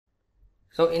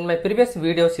So in my previous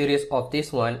video series of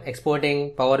this one,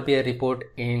 exporting Power BI report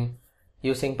in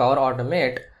using Power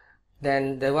Automate,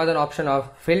 then there was an option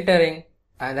of filtering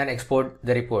and then export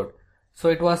the report. So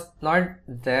it was not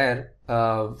there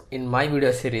in my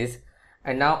video series,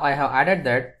 and now I have added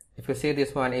that. If you see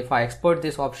this one, if I export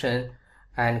this option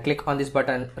and click on this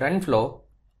button run flow,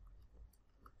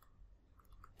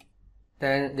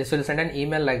 then this will send an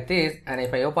email like this, and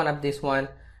if I open up this one,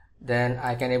 then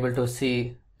I can able to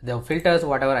see the filters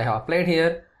whatever I have applied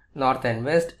here. North and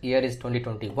west, year is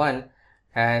 2021,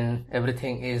 and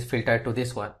everything is filtered to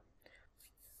this one.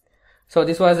 So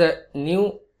this was a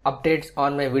new updates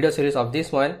on my video series of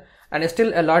this one, and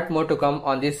still a lot more to come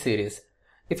on this series.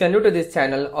 If you are new to this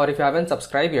channel or if you haven't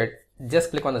subscribed yet, just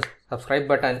click on the subscribe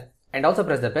button and also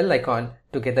press the bell icon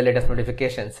to get the latest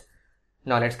notifications.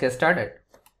 Now let's get started.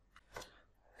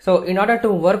 So in order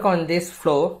to work on this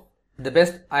flow, the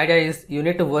best idea is you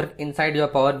need to work inside your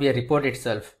Power BI report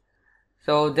itself.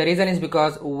 So the reason is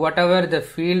because whatever the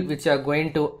field which you are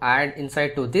going to add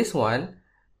inside to this one,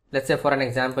 let's say for an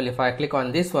example, if I click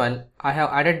on this one, I have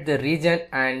added the region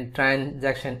and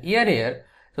transaction year here.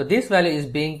 So this value is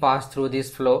being passed through this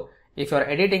flow if you are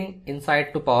editing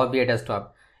inside to Power BI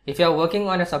desktop. If you are working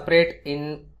on a separate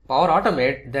in Power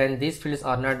Automate, then these fields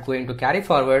are not going to carry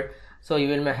forward. So you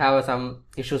will have some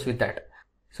issues with that.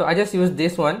 So I just use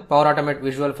this one, Power Automate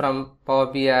visual from Power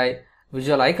BI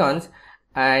visual icons,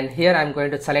 and here I'm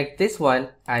going to select this one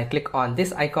and click on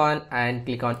this icon and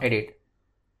click on edit.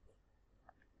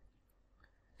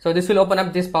 So this will open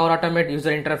up this Power Automate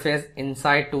user interface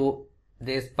inside to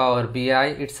this Power BI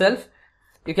itself.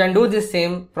 You can do this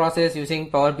same process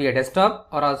using Power BI desktop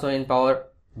or also in Power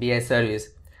BI service.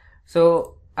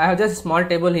 So I have just a small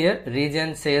table here,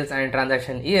 region, sales and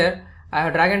transaction year. I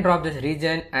have drag and drop this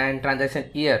region and transaction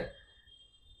year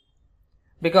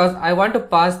because I want to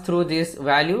pass through this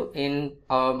value in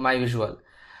my visual.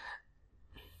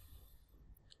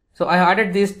 So I have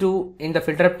added these two in the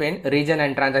filter pane, region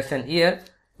and transaction year,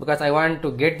 because I want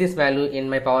to get this value in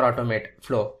my Power Automate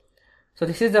flow. So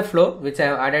this is the flow which I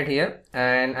have added here,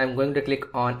 and I'm going to click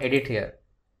on edit here.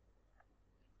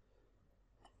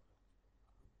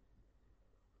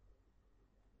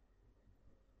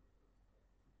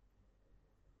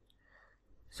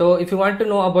 So if you want to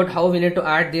know about how we need to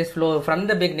add this flow from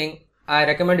the beginning, I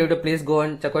recommend you to please go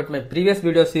and check out my previous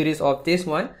video series of this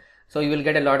one. So you will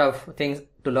get a lot of things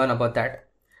to learn about that.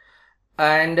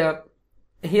 And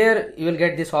here you will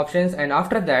get these options, and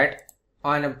after that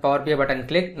on a Power BI button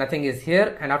click, nothing is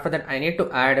here, and after that I need to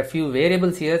add a few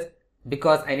variables here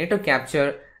because I need to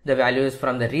capture the values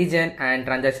from the region and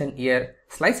transaction year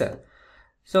slicer.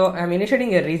 So I'm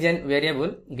initiating a region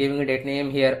variable, giving it a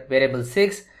name here, variable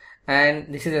 6,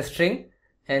 and this is a string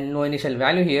and no initial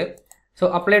value here.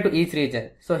 So apply to each region.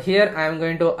 So here I am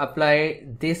going to apply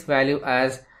this value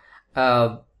as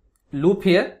a loop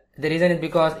here. The reason is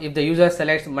because if the user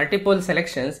selects multiple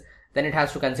selections, then it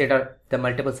has to consider the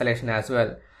multiple selection as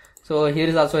well. So here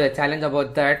is also a challenge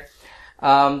about that.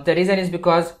 The reason is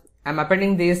because I'm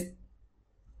appending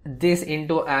this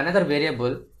into another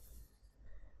variable.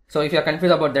 So if you are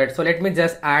confused about that, so let me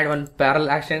just add one parallel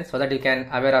action so that you can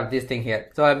aware of this thing here.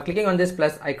 So I'm clicking on this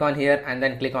plus icon here and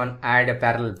then click on add a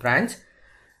parallel branch,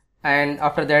 and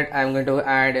after that I'm going to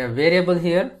add a variable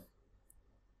here,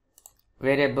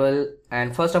 variable,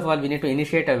 and first of all we need to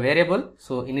initiate a variable.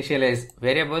 So initialize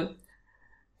variable,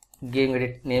 giving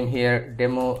it name here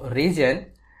demo region,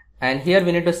 and here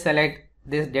we need to select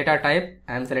this data type.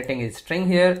 I'm selecting a string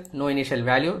here, no initial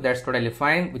value, that's totally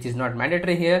fine, which is not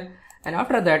mandatory here. And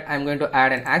after that I'm going to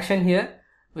add an action here,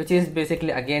 which is basically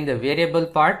again the variable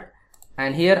part,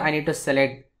 and here I need to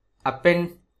select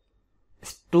append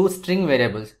two string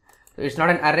variables. So it's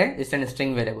not an array, it's a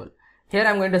string variable. Here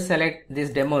I'm going to select this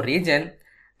demo region,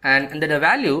 and under the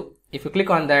value, if you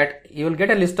click on that, you will get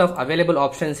a list of available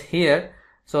options here.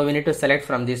 So we need to select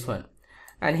from this one,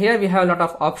 and here we have a lot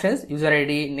of options, user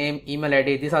ID, name, email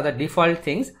ID, these are the default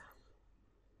things.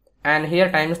 And here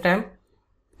timestamp,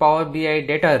 Power BI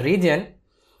data region,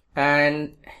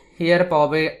 and here Power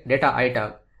BI data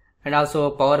item, and also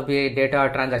Power BI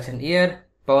data transaction year,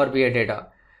 Power BI data.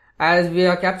 As we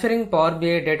are capturing Power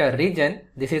BI data region,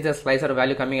 this is the slicer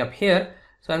value coming up here.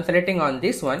 So I'm selecting on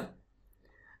this one,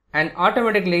 and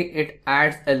automatically it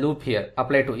adds a loop here,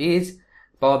 apply to each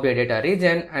Power BI data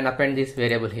region and append this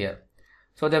variable here.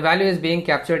 So the value is being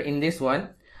captured in this one.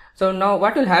 So now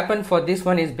what will happen for this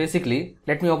one is basically,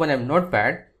 let me open a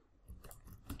notepad.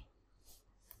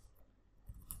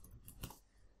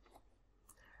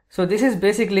 So this is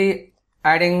basically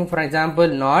adding, for example,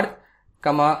 north,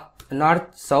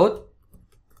 north, south,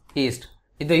 east.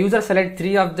 if the user select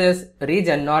three of this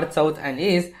region, north, south and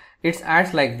east, it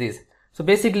adds like this. So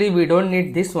basically we don't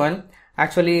need this one.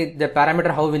 Actually the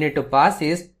parameter how we need to pass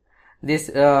is this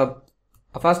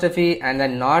apostrophe and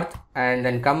then north and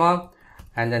then comma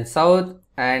and then south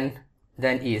and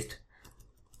then east.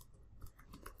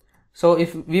 So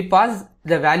if we pass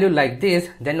the value like this,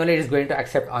 then only it is going to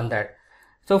accept on that.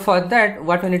 So for that,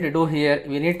 what we need to do here,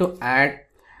 we need to add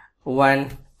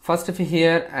one apostrophe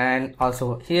here and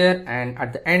also here, and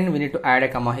at the end we need to add a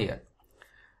comma here.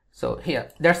 So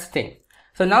here, that's the thing.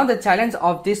 So now the challenge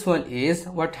of this one is,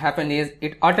 what happened is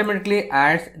it automatically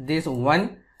adds this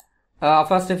one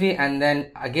apostrophe and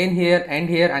then again here and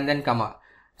here and then comma.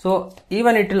 So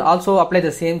even it will also apply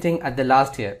the same thing at the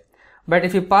last here. But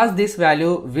if you pass this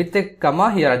value with a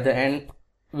comma here at the end,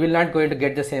 we will not going to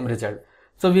get the same result.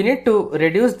 So we need to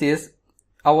reduce this,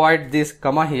 avoid this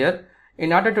comma here.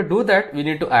 In order to do that, we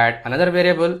need to add another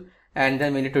variable and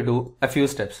then we need to do a few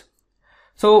steps.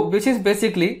 So which is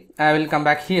basically, I will come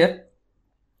back here.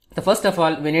 So first of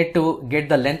all, we need to get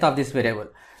the length of this variable.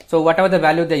 So whatever the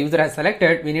value the user has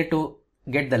selected, we need to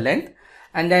get the length,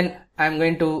 and then I'm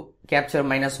going to capture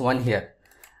 -1 here.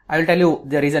 I will tell you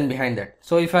the reason behind that.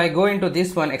 So if I go into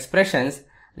this one expressions,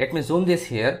 let me zoom this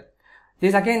here.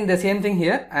 This again the same thing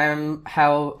here. I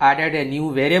have added a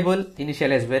new variable,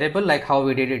 initialize variable, like how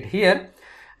we did it here,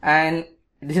 and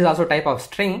this is also type of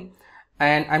string,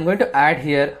 and I'm going to add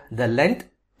here the length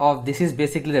of this is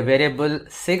basically the variable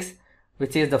 6,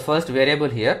 which is the first variable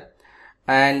here,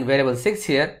 and variable 6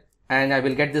 here, and I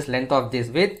will get this length of this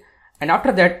width, and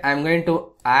after that I'm going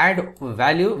to add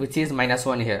value which is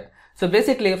 -1 here. So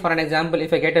basically, for an example,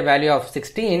 if I get a value of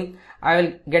 16, I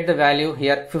will get the value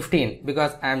here 15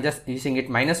 because I am just using it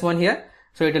 -1 here,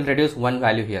 so it will reduce one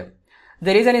value here.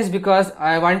 The reason is because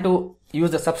I want to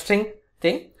use the substring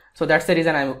thing, so that's the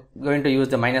reason I'm going to use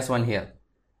the -1 here.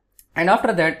 And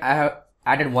after that, I have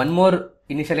added one more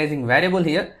initializing variable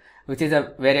here, which is a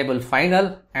variable final,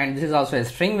 and this is also a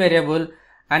string variable,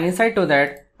 and inside to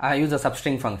that I use the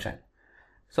substring function.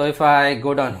 So if I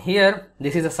go down here,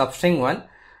 this is a substring one.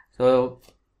 So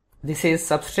this is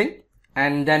substring,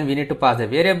 and then we need to pass a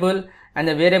variable, and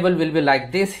the variable will be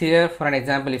like this here. For an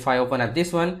example, if I open up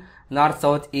this one, north,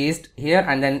 south, east here,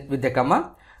 and then with the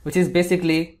comma, which is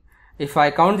basically, if I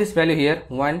count this value here,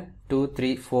 1, 2,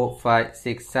 3, 4, 5,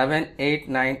 6, 7, 8,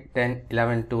 9, 10,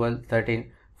 11, 12,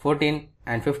 13, 14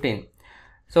 and 15.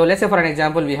 So let's say for an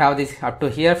example, we have this up to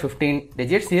here 15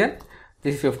 digits here,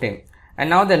 this is 15, and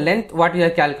now the length what we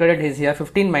have calculated is here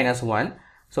 15 minus 1.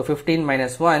 So 15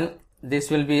 minus 1, this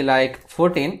will be like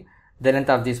 14, the length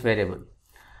of this variable.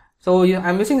 So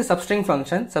I'm using the substring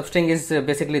function. Substring is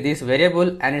basically this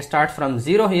variable, and it starts from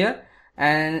 0 here,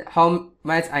 and how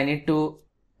much I need to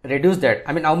reduce that,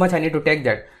 I mean how much I need to take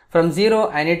that. From 0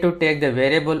 I need to take the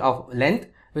variable of length,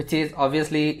 which is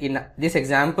obviously in this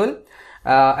example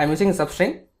I'm using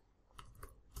substring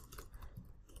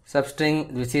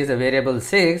which is a variable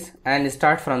 6, and it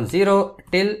starts from 0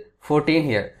 till 14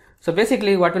 here. So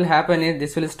basically what will happen is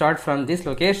this will start from this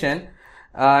location,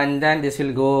 and then this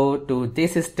will go to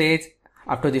this stage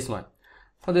up to this one.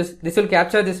 So this will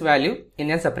capture this value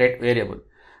in a separate variable.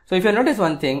 So if you notice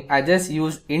one thing, I just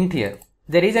use int here.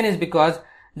 The reason is because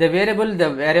the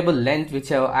variable length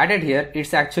which I have added here,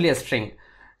 it's actually a string.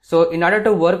 So in order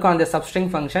to work on the substring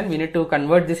function, we need to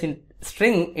convert this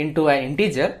string into an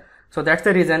integer. So that's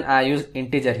the reason I use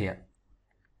integer here.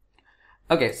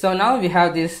 Okay, so now we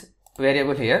have this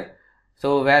variable here,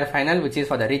 so where final, which is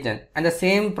for the region, and the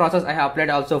same process I have applied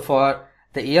also for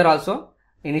the year also,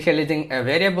 initializing a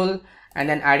variable and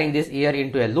then adding this year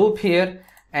into a loop here,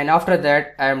 and after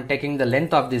that I am taking the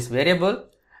length of this variable,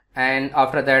 and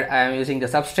after that I am using the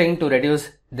substring to reduce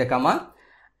the comma,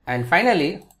 and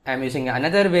finally I am using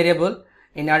another variable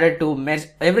in order to merge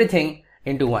everything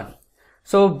into one.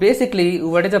 So basically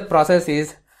what is the process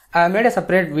is, I made a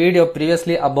separate video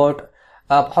previously about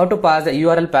how to pass the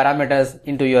URL parameters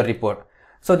into your report.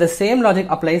 So the same logic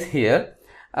applies here.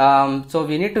 So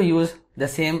we need to use the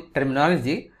same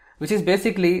terminology, which is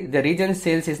basically the region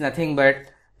sales is nothing but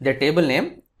the table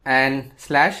name, and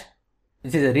slash,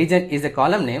 which is the region is the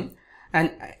column name,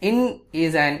 and in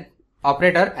is an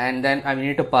operator, and then I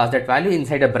need to pass that value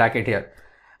inside a bracket here.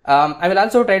 I will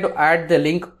also try to add the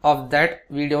link of that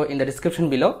video in the description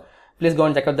below. Please go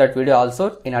and check out that video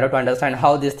also in order to understand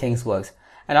how these things works.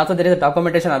 And also there is a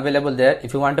documentation available there.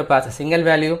 If you want to pass a single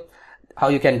value, how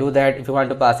you can do that. If you want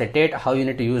to pass a date, how you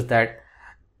need to use that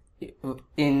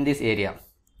in this area,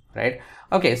 right?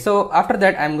 Okay, so after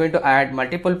that I'm going to add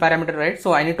multiple parameter, right?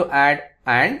 So I need to add,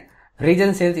 and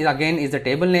region sales is again is the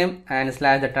table name, and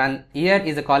slash the year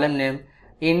is the column name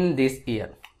in this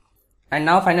year. And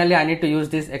now finally I need to use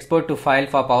this export to file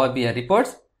for Power BI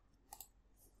reports.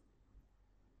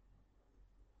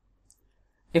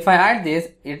 If I add this,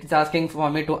 it's asking for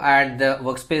me to add the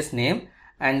workspace name,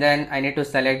 and then I need to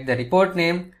select the report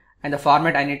name, and the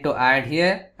format I need to add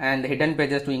here, and the hidden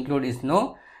pages to include is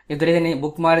no. If there is any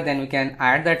bookmark, then we can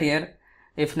add that here.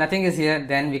 If nothing is here,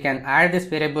 then we can add this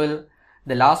variable,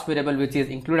 the last variable which is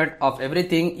included of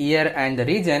everything, year and the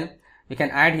region, we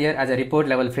can add here as a report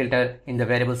level filter in the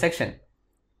variable section.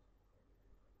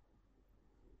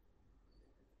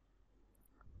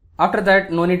 After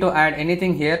that, no need to add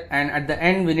anything here, and at the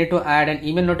end we need to add an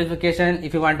email notification.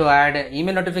 If you want to add an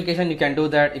email notification, you can do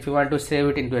that. If you want to save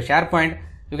it into a SharePoint,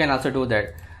 you can also do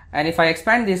that. And if I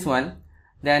expand this one,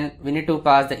 then we need to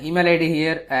pass the email ID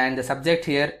here and the subject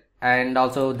here, and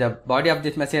also the body of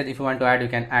this message. If you want to add, you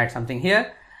can add something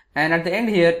here. And at the end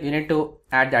here, you need to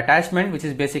add the attachment, which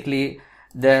is basically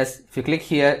this. If you click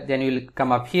here, then you will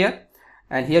come up here,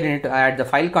 and here you need to add the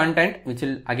file content, which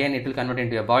will again, it will convert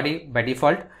into a body by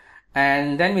default.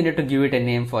 And then we need to give it a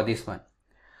name for this one.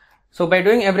 So by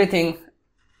doing everything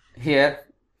here,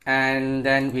 and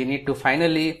then we need to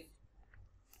finally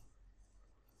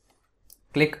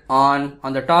click on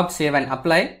the top, save and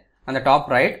apply on the top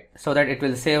right, so that it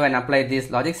will save and apply these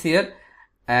logics here.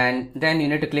 And then you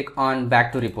need to click on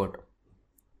back to report.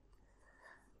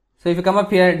 So if you come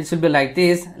up here, this will be like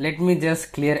this. Let me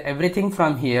just clear everything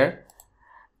from here,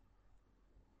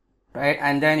 right?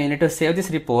 And then you need to save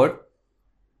this report.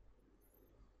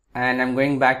 And I'm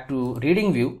going back to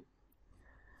reading view.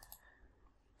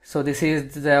 So this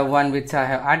is the one which I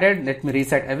have added. Let me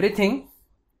reset everything.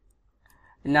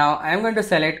 Now I am going to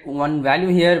select one value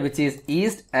here, which is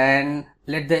East, and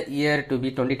let the year to be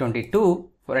 2022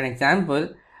 for an example.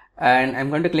 And I'm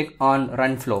going to click on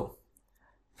run flow.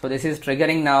 So this is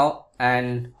triggering now,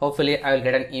 and hopefully I will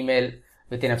get an email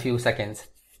within a few seconds.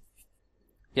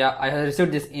 Yeah, I have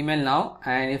received this email now,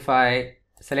 and if I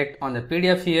select on the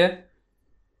PDF here,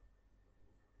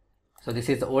 so this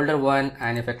is the older one,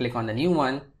 and if I click on the new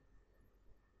one,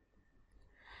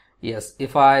 yes,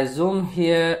 if I zoom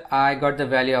here, I got the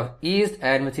value of East,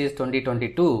 and which is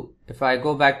 2022. If I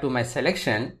go back to my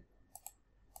selection,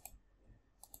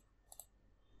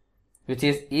 which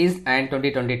is East and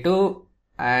 2022,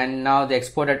 and now they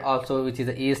exported also, which is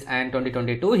the East and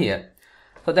 2022 here.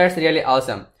 So that's really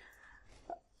awesome.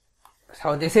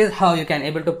 So this is how you can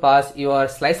able to pass your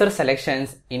slicer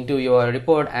selections into your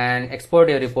report and export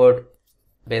your report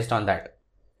based on that.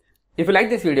 If you like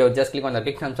this video, just click on the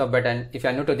big thumbs up button. If you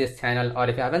are new to this channel, or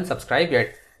if you haven't subscribed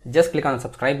yet, just click on the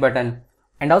subscribe button,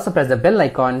 and also press the bell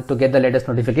icon to get the latest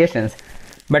notifications.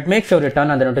 But make sure you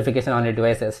turn on the notification on your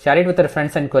devices. Share it with your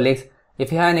friends and colleagues.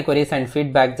 If you have any queries and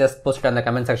feedback, just post it on the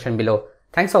comment section below.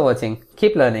 Thanks for watching.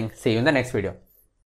 Keep learning. See you in the next video.